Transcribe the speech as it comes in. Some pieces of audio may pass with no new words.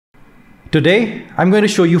Today, I'm going to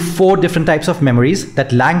show you 4 different types of memories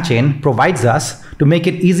that Langchain provides us to make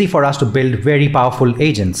it easy for us to build very powerful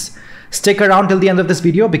agents. Stick around till the end of this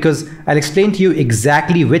video because I'll explain to you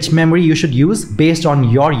exactly which memory you should use based on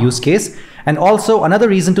your use case. And also another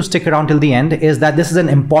reason to stick around till the end is that this is an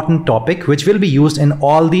important topic which will be used in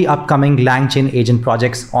all the upcoming Langchain agent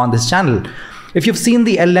projects on this channel. If you've seen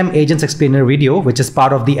the LLM Agents Explainer video, which is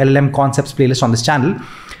part of the LLM Concepts playlist on this channel,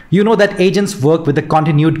 you know that agents work with the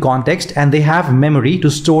continued context and they have memory to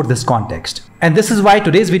store this context. And this is why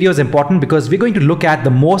today's video is important, because we're going to look at the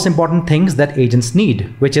most important things that agents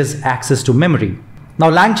need, which is access to memory.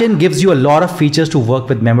 Now, Langchain gives you a lot of features to work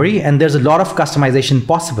with memory, and there's a lot of customization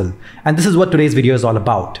possible. And this is what today's video is all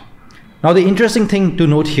about. Now, the interesting thing to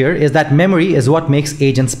note here is that memory is what makes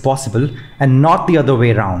agents possible and not the other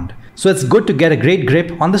way around. So it's good to get a great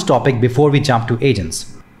grip on this topic before we jump to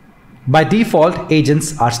agents. By default,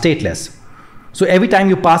 agents are stateless. So every time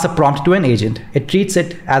you pass a prompt to an agent, it treats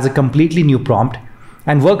it as a completely new prompt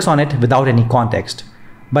and works on it without any context.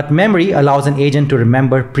 But memory allows an agent to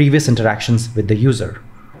remember previous interactions with the user.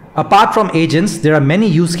 Apart from agents, there are many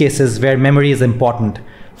use cases where memory is important.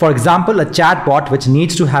 For example, a chatbot which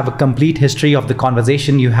needs to have a complete history of the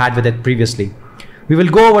conversation you had with it previously. We will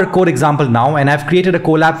go over a code example now, and I've created a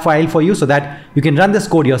Colab file for you so that you can run this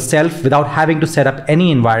code yourself without having to set up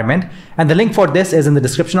any environment. And the link for this is in the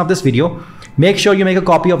description of this video. Make sure you make a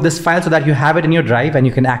copy of this file so that you have it in your drive and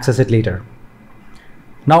you can access it later.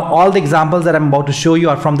 Now, all the examples that I'm about to show you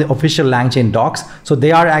are from the official Langchain docs, so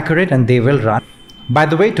they are accurate and they will run. By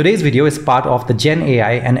the way, today's video is part of the Gen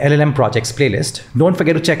AI and LLM projects playlist. Don't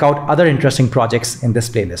forget to check out other interesting projects in this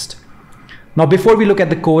playlist. Now, before we look at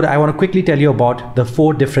the code, I want to quickly tell you about the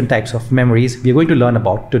 4 different types of memories we're going to learn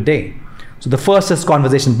about today. So the first is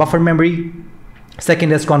conversation buffer memory.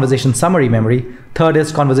 Second is conversation summary memory. Third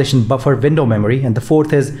is conversation buffer window memory. And the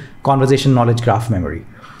fourth is conversation knowledge graph memory.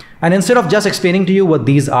 And instead of just explaining to you what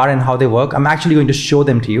these are and how they work, I'm actually going to show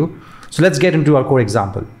them to you. So let's get into our core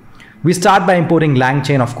example. We start by importing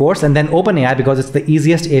Langchain, of course, and then OpenAI because it's the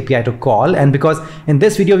easiest API to call. And because in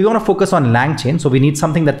this video, we want to focus on Langchain, so we need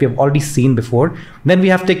something that we have already seen before. Then we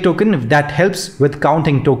have tick token that helps with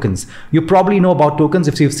counting tokens. You probably know about tokens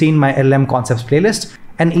if you've seen my LLM concepts playlist.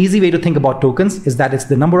 An easy way to think about tokens is that it's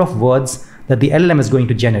the number of words that the LLM is going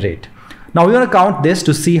to generate. Now we want to count this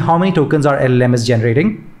to see how many tokens our LLM is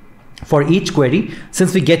generating for each query,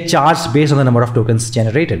 since we get charged based on the number of tokens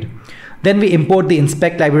generated. Then we import the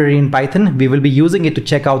inspect library in Python. We will be using it to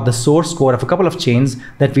check out the source code of a couple of chains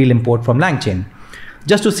that we'll import from Langchain,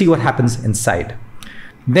 just to see what happens inside.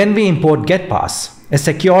 Then we import getPass, a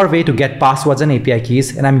secure way to get passwords and API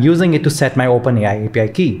keys, and I'm using it to set my OpenAI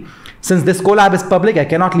API key. Since this Colab is public, I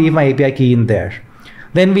cannot leave my API key in there.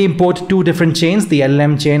 Then we import 2 different chains, the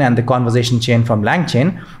LLM chain and the conversation chain from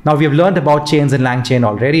Langchain. Now we have learned about chains in Langchain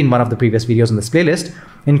already in one of the previous videos in this playlist.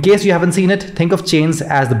 In case you haven't seen it, think of chains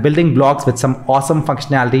as the building blocks with some awesome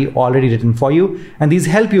functionality already written for you, and these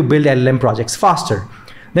help you build LLM projects faster.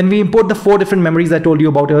 Then we import the 4 different memories I told you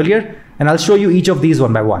about earlier, and I'll show you each of these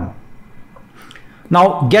one by one.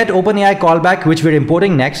 Now, get OpenAI callback, which we're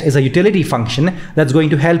importing next, is a utility function that's going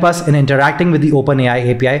to help us in interacting with the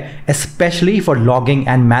OpenAI API, especially for logging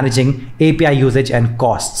and managing API usage and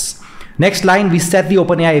costs. Next line, we set the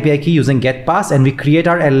OpenAI API key using getPass, and we create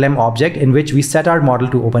our LLM object in which we set our model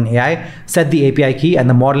to OpenAI, set the API key and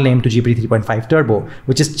the model name to GPT 3.5 Turbo,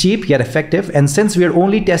 which is cheap yet effective. And since we are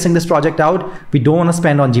only testing this project out, we don't want to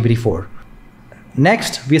spend on GPT-4.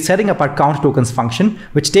 Next, we are setting up our count tokens function,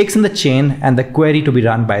 which takes in the chain and the query to be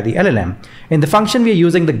run by the LLM. In the function, we are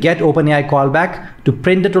using the get OpenAI callback to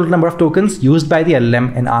print the total number of tokens used by the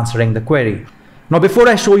LLM in answering the query. Now, before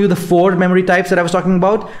I show you the 4 memory types that I was talking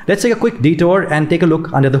about, let's take a quick detour and take a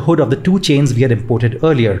look under the hood of the 2 chains we had imported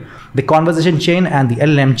earlier, the conversation chain and the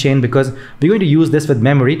LLM chain, because we're going to use this with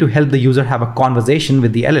memory to help the user have a conversation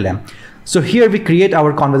with the LLM. So here we create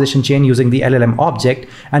our conversation chain using the LLM object,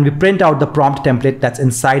 and we print out the prompt template that's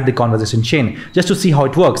inside the conversation chain just to see how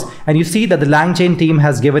it works. And you see that the Langchain team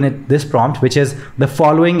has given it this prompt, which is the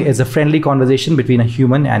following is a friendly conversation between a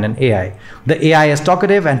human and an AI. The AI is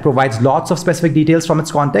talkative and provides lots of specific details from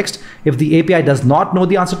its context. If the API does not know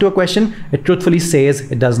the answer to a question, it truthfully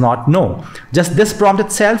says it does not know. Just this prompt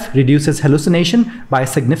itself reduces hallucination by a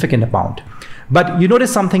significant amount. But you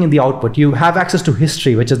notice something in the output. You have access to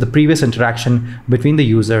history, which is the previous interaction between the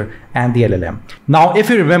user and the LLM. Now, if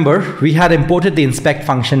you remember, we had imported the inspect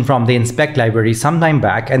function from the inspect library some time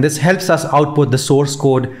back, and this helps us output the source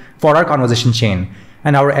code for our conversation chain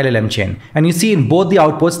and our LLM chain. And you see in both the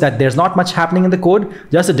outputs that there's not much happening in the code,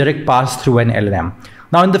 just a direct pass through an LLM.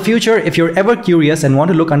 Now in the future, if you're ever curious and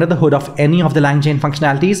want to look under the hood of any of the Langchain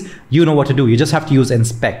functionalities, you know what to do. You just have to use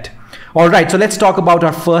inspect. All right, so let's talk about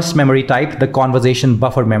our first memory type, the conversation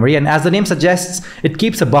buffer memory. And as the name suggests, it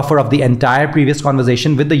keeps a buffer of the entire previous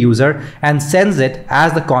conversation with the user and sends it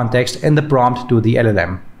as the context in the prompt to the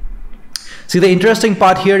LLM. See, the interesting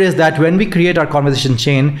part here is that when we create our conversation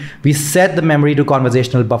chain, we set the memory to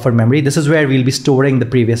conversational buffer memory. This is where we'll be storing the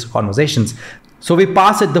previous conversations. So we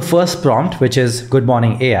pass it the first prompt, which is good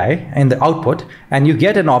morning AI, in the output, and you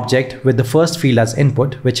get an object with the first field as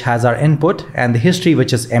input, which has our input and the history,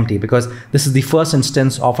 which is empty, because this is the first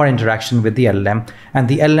instance of our interaction with the LLM, and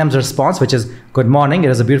the LLM's response, which is good morning, it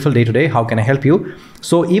is a beautiful day today, how can I help you?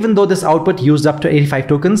 So even though this output used up to 85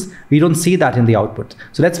 tokens, we don't see that in the output.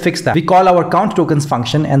 So let's fix that. We call our count tokens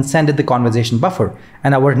function and send it the conversation buffer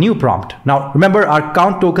and our new prompt. Now remember, our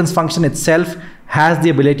count tokens function itself has the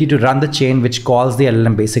ability to run the chain which calls the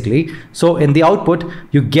LLM basically. So in the output,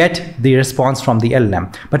 you get the response from the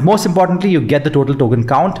LLM. But most importantly, you get the total token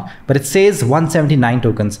count, but it says 179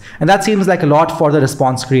 tokens. And that seems like a lot for the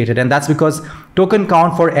response created. And that's because token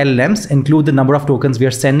count for LLMs include the number of tokens we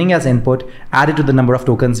are sending as input added to the number of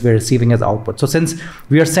tokens we're receiving as output. So since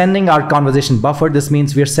we are sending our conversation buffer, this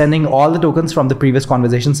means we are sending all the tokens from the previous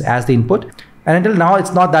conversations as the input. And until now,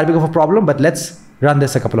 it's not that big of a problem, but let's run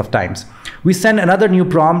this a couple of times. We send another new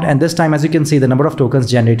prompt, and this time, as you can see, the number of tokens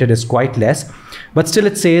generated is quite less, but still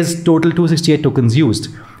it says total 268 tokens used.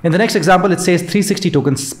 In the next example, it says 360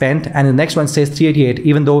 tokens spent, and the next one says 388,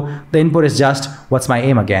 even though the input is just what's my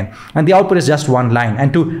aim again, and the output is just one line.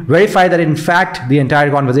 And to verify that in fact the entire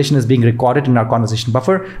conversation is being recorded in our conversation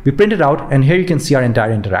buffer, we print it out, and here you can see our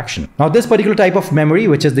entire interaction. Now this particular type of memory,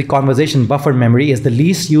 which is the conversation buffer memory, is the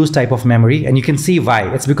least used type of memory, and you can see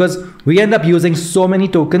why. It's because we end up using so many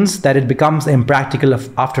tokens that it becomes impractical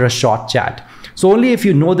after a short chat. So only if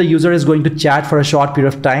you know the user is going to chat for a short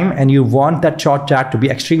period of time and you want that short chat to be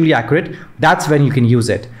extremely accurate, that's when you can use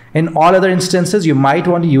it. In all other instances, you might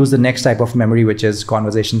want to use the next type of memory, which is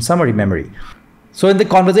conversation summary memory. So in the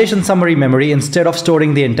conversation summary memory, instead of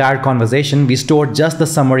storing the entire conversation, we store just the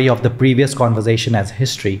summary of the previous conversation as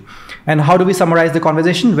history. And how do we summarize the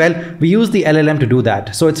conversation? Well, we use the LLM to do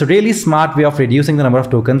that. So it's a really smart way of reducing the number of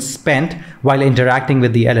tokens spent while interacting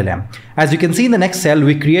with the LLM. As you can see in the next cell,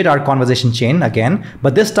 we create our conversation chain again,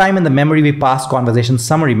 but this time in the memory, we pass conversation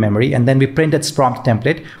summary memory, and then we print its prompt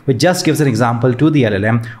template, which just gives an example to the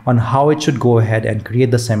LLM on how it should go ahead and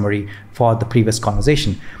create the summary for the previous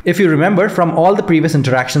conversation. If you remember, from all the previous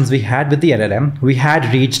interactions we had with the LLM, we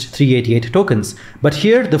had reached 388 tokens. But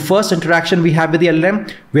here, the first interaction we have with the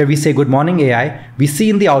LLM, where we say good morning AI, we see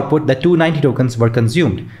in the output that 290 tokens were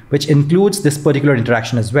consumed, which includes this particular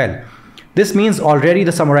interaction as well. This means already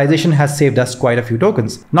the summarization has saved us quite a few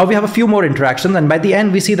tokens. Now we have a few more interactions, and by the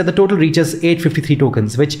end we see that the total reaches 853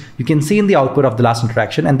 tokens, which you can see in the output of the last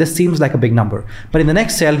interaction, and this seems like a big number. But in the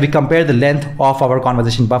next cell, we compare the length of our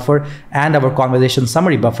conversation buffer and our conversation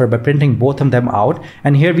summary buffer by printing both of them out,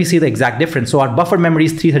 and here we see the exact difference. So our buffer memory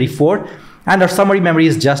is 334, and our summary memory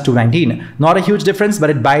is just 219. Not a huge difference, but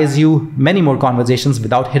it buys you many more conversations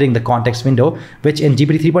without hitting the context window, which in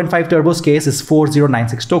GPT 3.5 Turbo's case is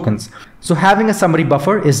 4096 tokens. So having a summary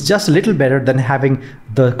buffer is just a little better than having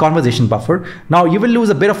the conversation buffer. Now you will lose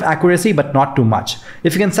a bit of accuracy, but not too much.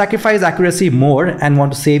 If you can sacrifice accuracy more and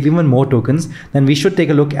want to save even more tokens, then we should take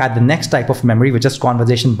a look at the next type of memory, which is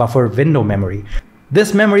conversation buffer window memory.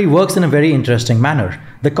 This memory works in a very interesting manner.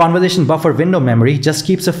 The conversation buffer window memory just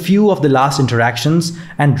keeps a few of the last interactions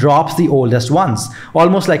and drops the oldest ones,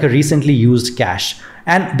 almost like a recently used cache.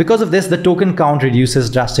 And because of this, the token count reduces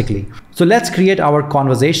drastically. So let's create our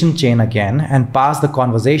conversation chain again and pass the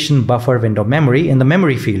conversation buffer window memory in the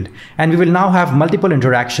memory field. And we will now have multiple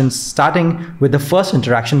interactions, starting with the first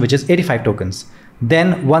interaction, which is 85 tokens,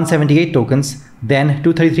 then 178 tokens, then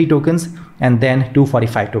 233 tokens, and then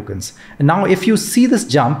 245 tokens. And now if you see this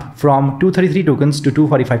jump from 233 tokens to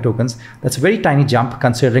 245 tokens, that's a very tiny jump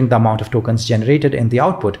considering the amount of tokens generated in the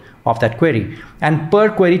output of that query. And per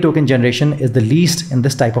query token generation is the least in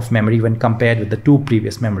this type of memory when compared with the two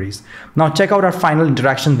previous memories. Now check out our final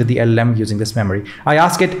interaction with the LLM using this memory. I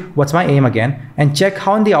ask it, what's my aim again? And check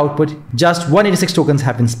how in the output just 186 tokens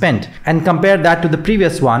have been spent. And compare that to the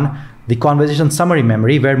previous one, the conversation summary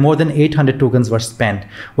memory, where more than 800 tokens were spent.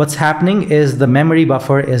 What's happening is the memory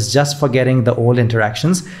buffer is just forgetting the old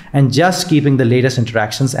interactions and just keeping the latest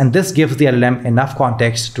interactions, and this gives the LLM enough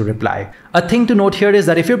context to reply. A thing to note here is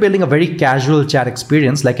that if you're building a very casual chat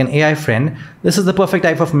experience like an AI friend, this is the perfect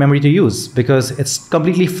type of memory to use because it's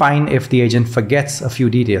completely fine if the agent forgets a few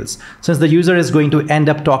details, since the user is going to end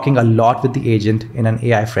up talking a lot with the agent in an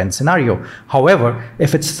AI friend scenario. However,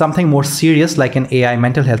 if it's something more serious like an AI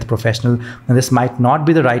mental health professional, then this might not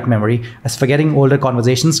be the right memory, as forgetting older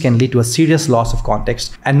conversations can lead to a serious loss of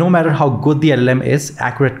context. And no matter how good the LLM is,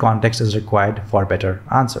 accurate context is required for better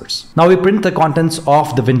answers. Now we print the contents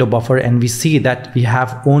of the window buffer and we see that we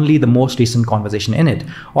have only the most recent conversation in it.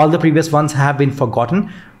 All the previous ones have been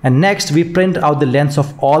forgotten. And next, we print out the lengths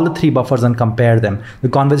of all the three buffers and compare them. The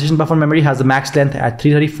conversation buffer memory has the max length at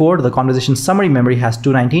 334, the conversation summary memory has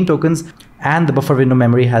 219 tokens, and the buffer window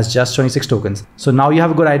memory has just 26 tokens. So now you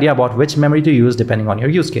have a good idea about which memory to use depending on your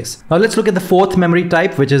use case. Now let's look at the fourth memory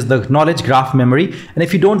type, which is the knowledge graph memory. And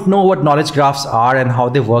if you don't know what knowledge graphs are and how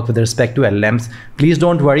they work with respect to LLMs, please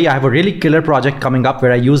don't worry. I have a really killer project coming up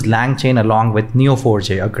where I use Langchain along with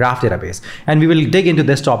Neo4j, a graph database. And we will dig into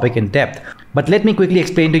this topic in depth. But let me quickly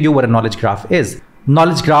explain to you what a knowledge graph is.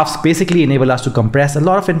 Knowledge graphs basically enable us to compress a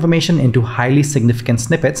lot of information into highly significant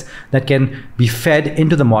snippets that can be fed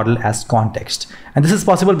into the model as context. And this is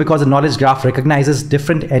possible because a knowledge graph recognizes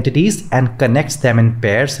different entities and connects them in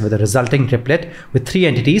pairs with a resulting triplet with three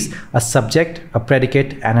entities, a subject, a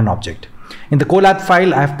predicate, and an object. In the Colab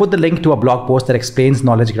file, I have put the link to a blog post that explains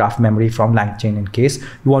knowledge graph memory from Langchain in case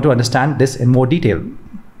you want to understand this in more detail.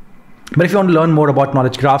 But if you want to learn more about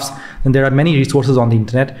knowledge graphs, then there are many resources on the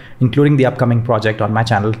internet, including the upcoming project on my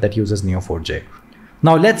channel that uses Neo4j.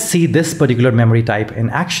 Now let's see this particular memory type in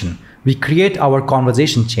action. We create our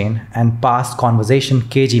conversation chain and pass conversation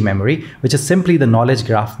KG memory, which is simply the knowledge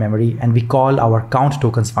graph memory, and we call our count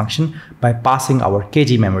tokens function by passing our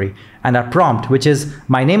KG memory and our prompt, which is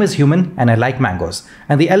my name is human and I like mangoes.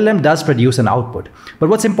 And the LLM does produce an output. But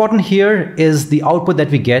what's important here is the output that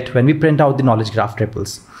we get when we print out the knowledge graph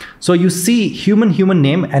triples. So you see human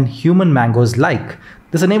name and human mangoes like.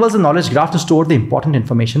 This enables the knowledge graph to store the important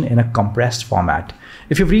information in a compressed format.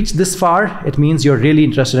 If you've reached this far, it means you're really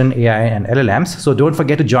interested in AI and LLMs. So don't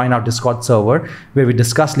forget to join our Discord server where we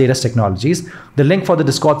discuss latest technologies. The link for the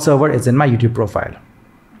Discord server is in my YouTube profile.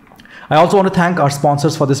 I also want to thank our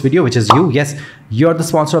sponsors for this video, which is you. Yes, you're the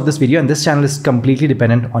sponsor of this video, and this channel is completely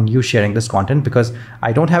dependent on you sharing this content because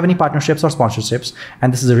I don't have any partnerships or sponsorships,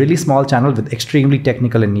 and this is a really small channel with extremely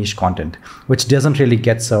technical and niche content, which doesn't really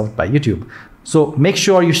get served by YouTube. So make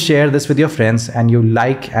sure you share this with your friends and you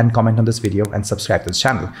like and comment on this video and subscribe to this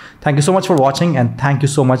channel. Thank you so much for watching, and thank you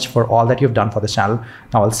so much for all that you've done for this channel.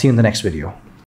 Now I'll see you in the next video.